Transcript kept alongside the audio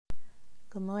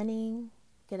Good morning,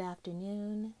 good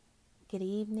afternoon, good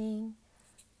evening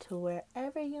to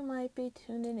wherever you might be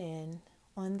tuning in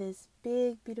on this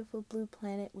big, beautiful blue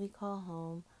planet we call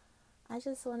home. I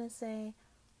just want to say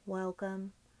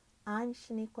welcome. I'm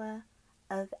Shaniqua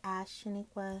of Ask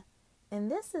Shaniqua, and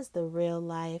this is the Real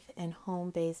Life and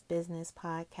Home-Based Business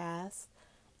Podcast.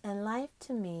 And life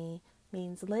to me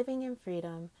means living in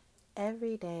freedom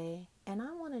every day, and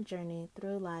I want to journey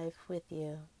through life with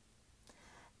you.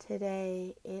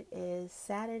 Today it is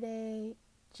Saturday,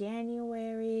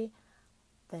 January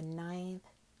the 9th,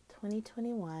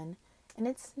 2021, and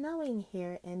it's snowing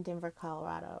here in Denver,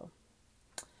 Colorado.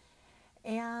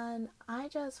 And I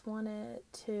just wanted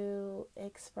to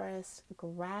express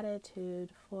gratitude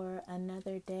for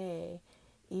another day,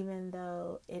 even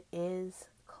though it is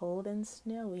cold and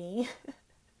snowy.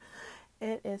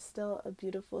 It is still a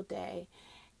beautiful day.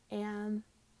 And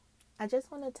I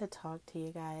just wanted to talk to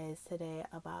you guys today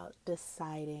about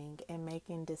deciding and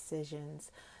making decisions,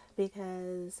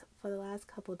 because for the last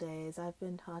couple days I've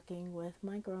been talking with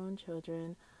my grown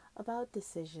children about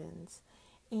decisions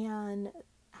and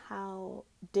how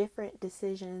different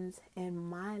decisions in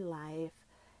my life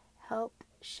helped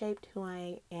shape who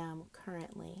I am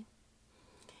currently.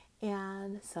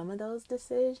 And some of those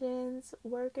decisions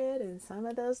were good and some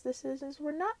of those decisions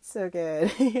were not so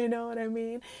good. You know what I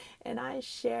mean? And I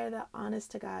share the honest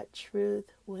to God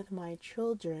truth with my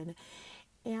children.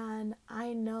 And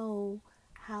I know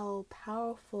how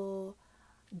powerful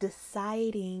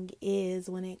deciding is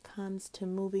when it comes to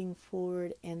moving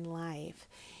forward in life.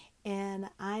 And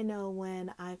I know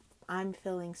when I'm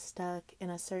feeling stuck in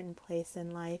a certain place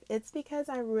in life, it's because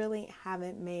I really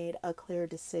haven't made a clear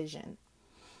decision.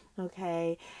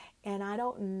 Okay, and I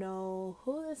don't know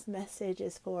who this message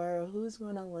is for or who's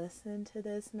going to listen to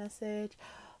this message,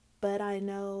 but I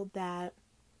know that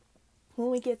when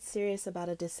we get serious about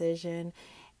a decision,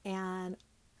 and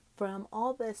from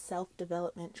all the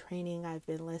self-development training I've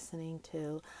been listening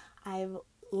to, I've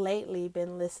lately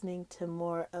been listening to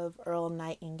more of Earl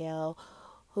Nightingale,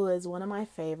 who is one of my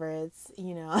favorites.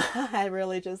 You know, I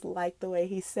really just like the way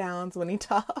he sounds when he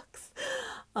talks.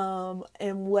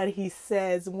 And what he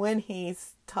says when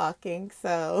he's talking.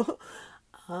 So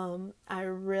I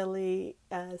really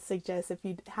suggest, if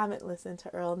you haven't listened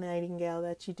to Earl Nightingale,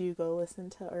 that you do go listen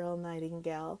to Earl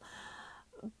Nightingale.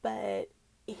 But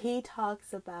he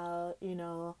talks about,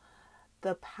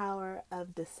 the power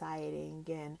of deciding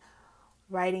and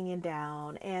writing it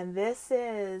down. And this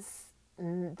is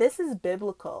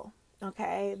biblical,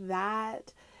 okay?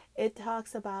 That it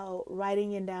talks about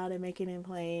writing it down and making it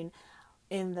plain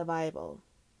in the Bible.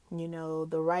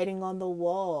 The writing on the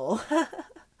wall,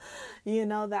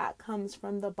 that comes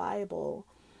from the Bible.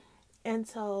 And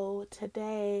so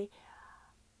today,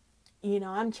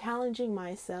 I'm challenging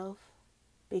myself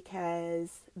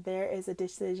because there is a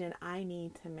decision I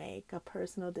need to make, a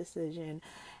personal decision.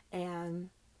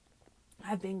 And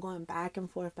I've been going back and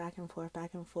forth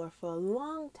for a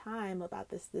long time about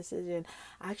this decision,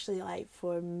 actually, like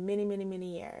for many, many,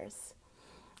 many years.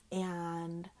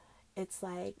 And it's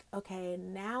like, okay,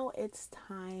 now it's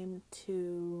time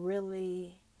to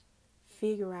really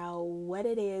figure out what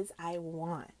it is I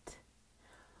want.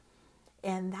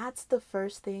 And that's the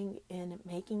first thing in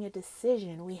making a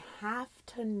decision. We have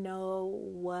to know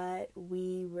what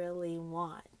we really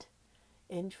want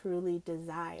and truly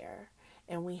desire.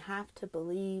 And we have to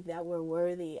believe that we're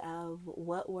worthy of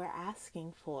what we're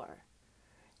asking for.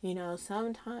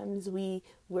 Sometimes we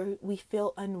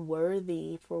feel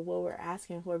unworthy for what we're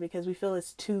asking for because we feel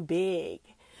it's too big.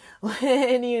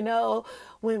 When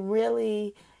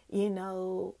really,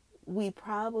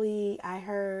 I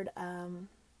heard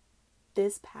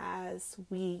this past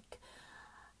week,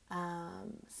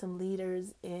 some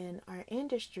leaders in our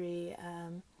industry,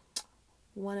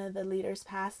 one of the leaders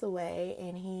passed away,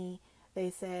 and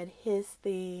they said his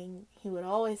thing he would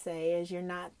always say is, "You're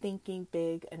not thinking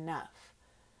big enough."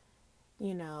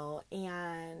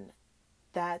 And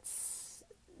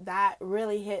that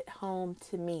really hit home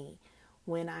to me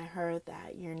when I heard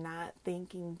that, you're not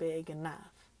thinking big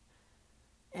enough.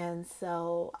 And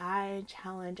so I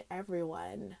challenge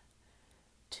everyone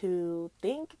to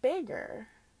think bigger.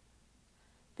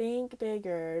 Think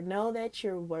bigger. Know that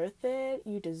you're worth it.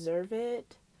 You deserve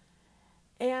it.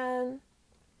 And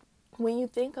when you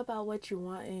think about what you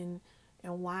want and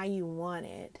why you want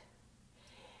it,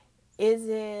 is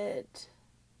it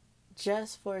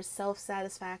just for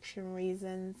self-satisfaction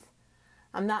reasons?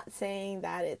 I'm not saying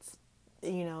that it's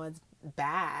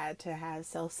bad to have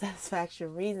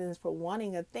self-satisfaction reasons for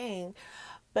wanting a thing,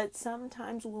 but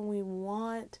sometimes when we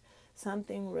want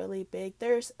something really big,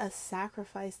 there's a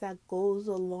sacrifice that goes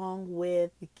along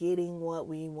with getting what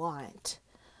we want.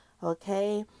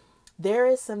 Okay? There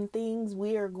is some things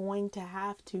we are going to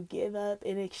have to give up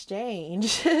in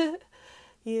exchange.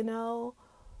 You know,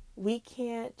 we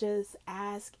can't just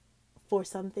ask for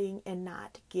something and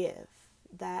not give.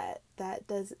 That's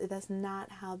not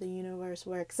how the universe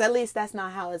works. At least that's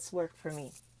not how it's worked for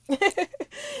me.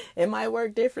 It might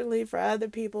work differently for other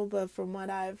people, but from what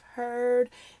I've heard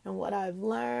and what I've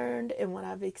learned and what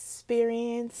I've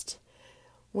experienced,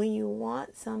 when you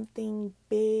want something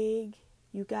big,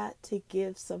 you got to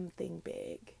give something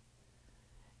big.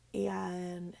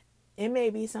 And it may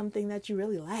be something that you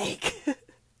really like.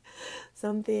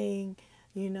 Something,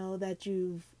 that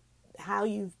how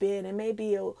you've been. It may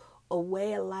be a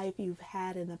way of life you've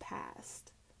had in the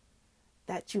past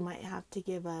that you might have to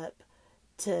give up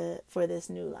for this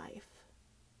new life.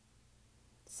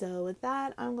 So with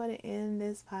that, I'm going to end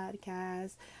this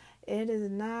podcast. It is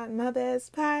not my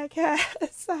best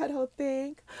podcast, I don't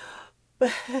think,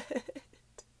 but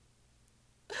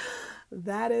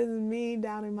that is me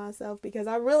doubting myself because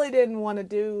I really didn't want to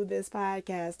do this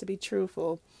podcast, to be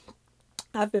truthful.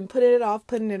 I've been putting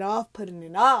it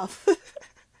off.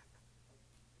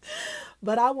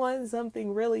 But I want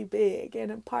something really big.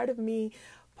 And part of me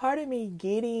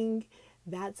getting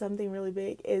that something really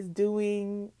big is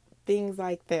doing things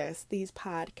like this, these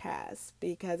podcasts,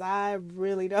 because I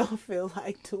really don't feel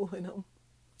like doing them,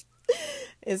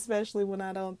 especially when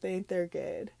I don't think they're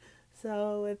good.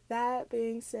 So with that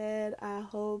being said, I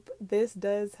hope this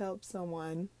does help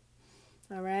someone.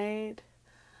 All right.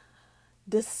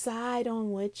 Decide on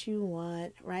what you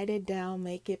want, write it down,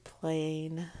 make it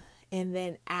plain, and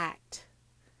then act.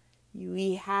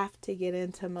 We have to get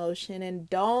into motion, and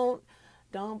don't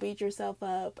beat yourself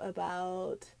up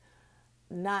about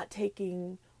not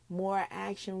taking more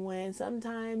action when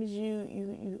sometimes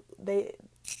they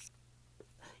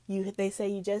say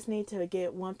you just need to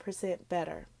get 1%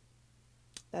 better.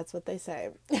 That's what they say.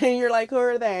 And you're like, who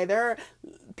are they? They're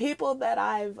people that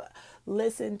I've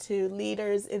listened to,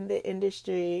 leaders in the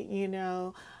industry,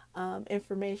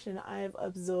 information I've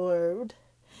absorbed,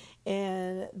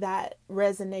 and that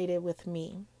resonated with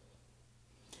me.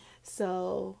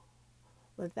 So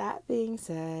with that being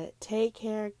said, take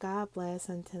care. God bless.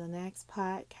 Until the next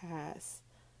podcast,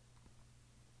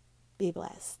 be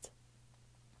blessed.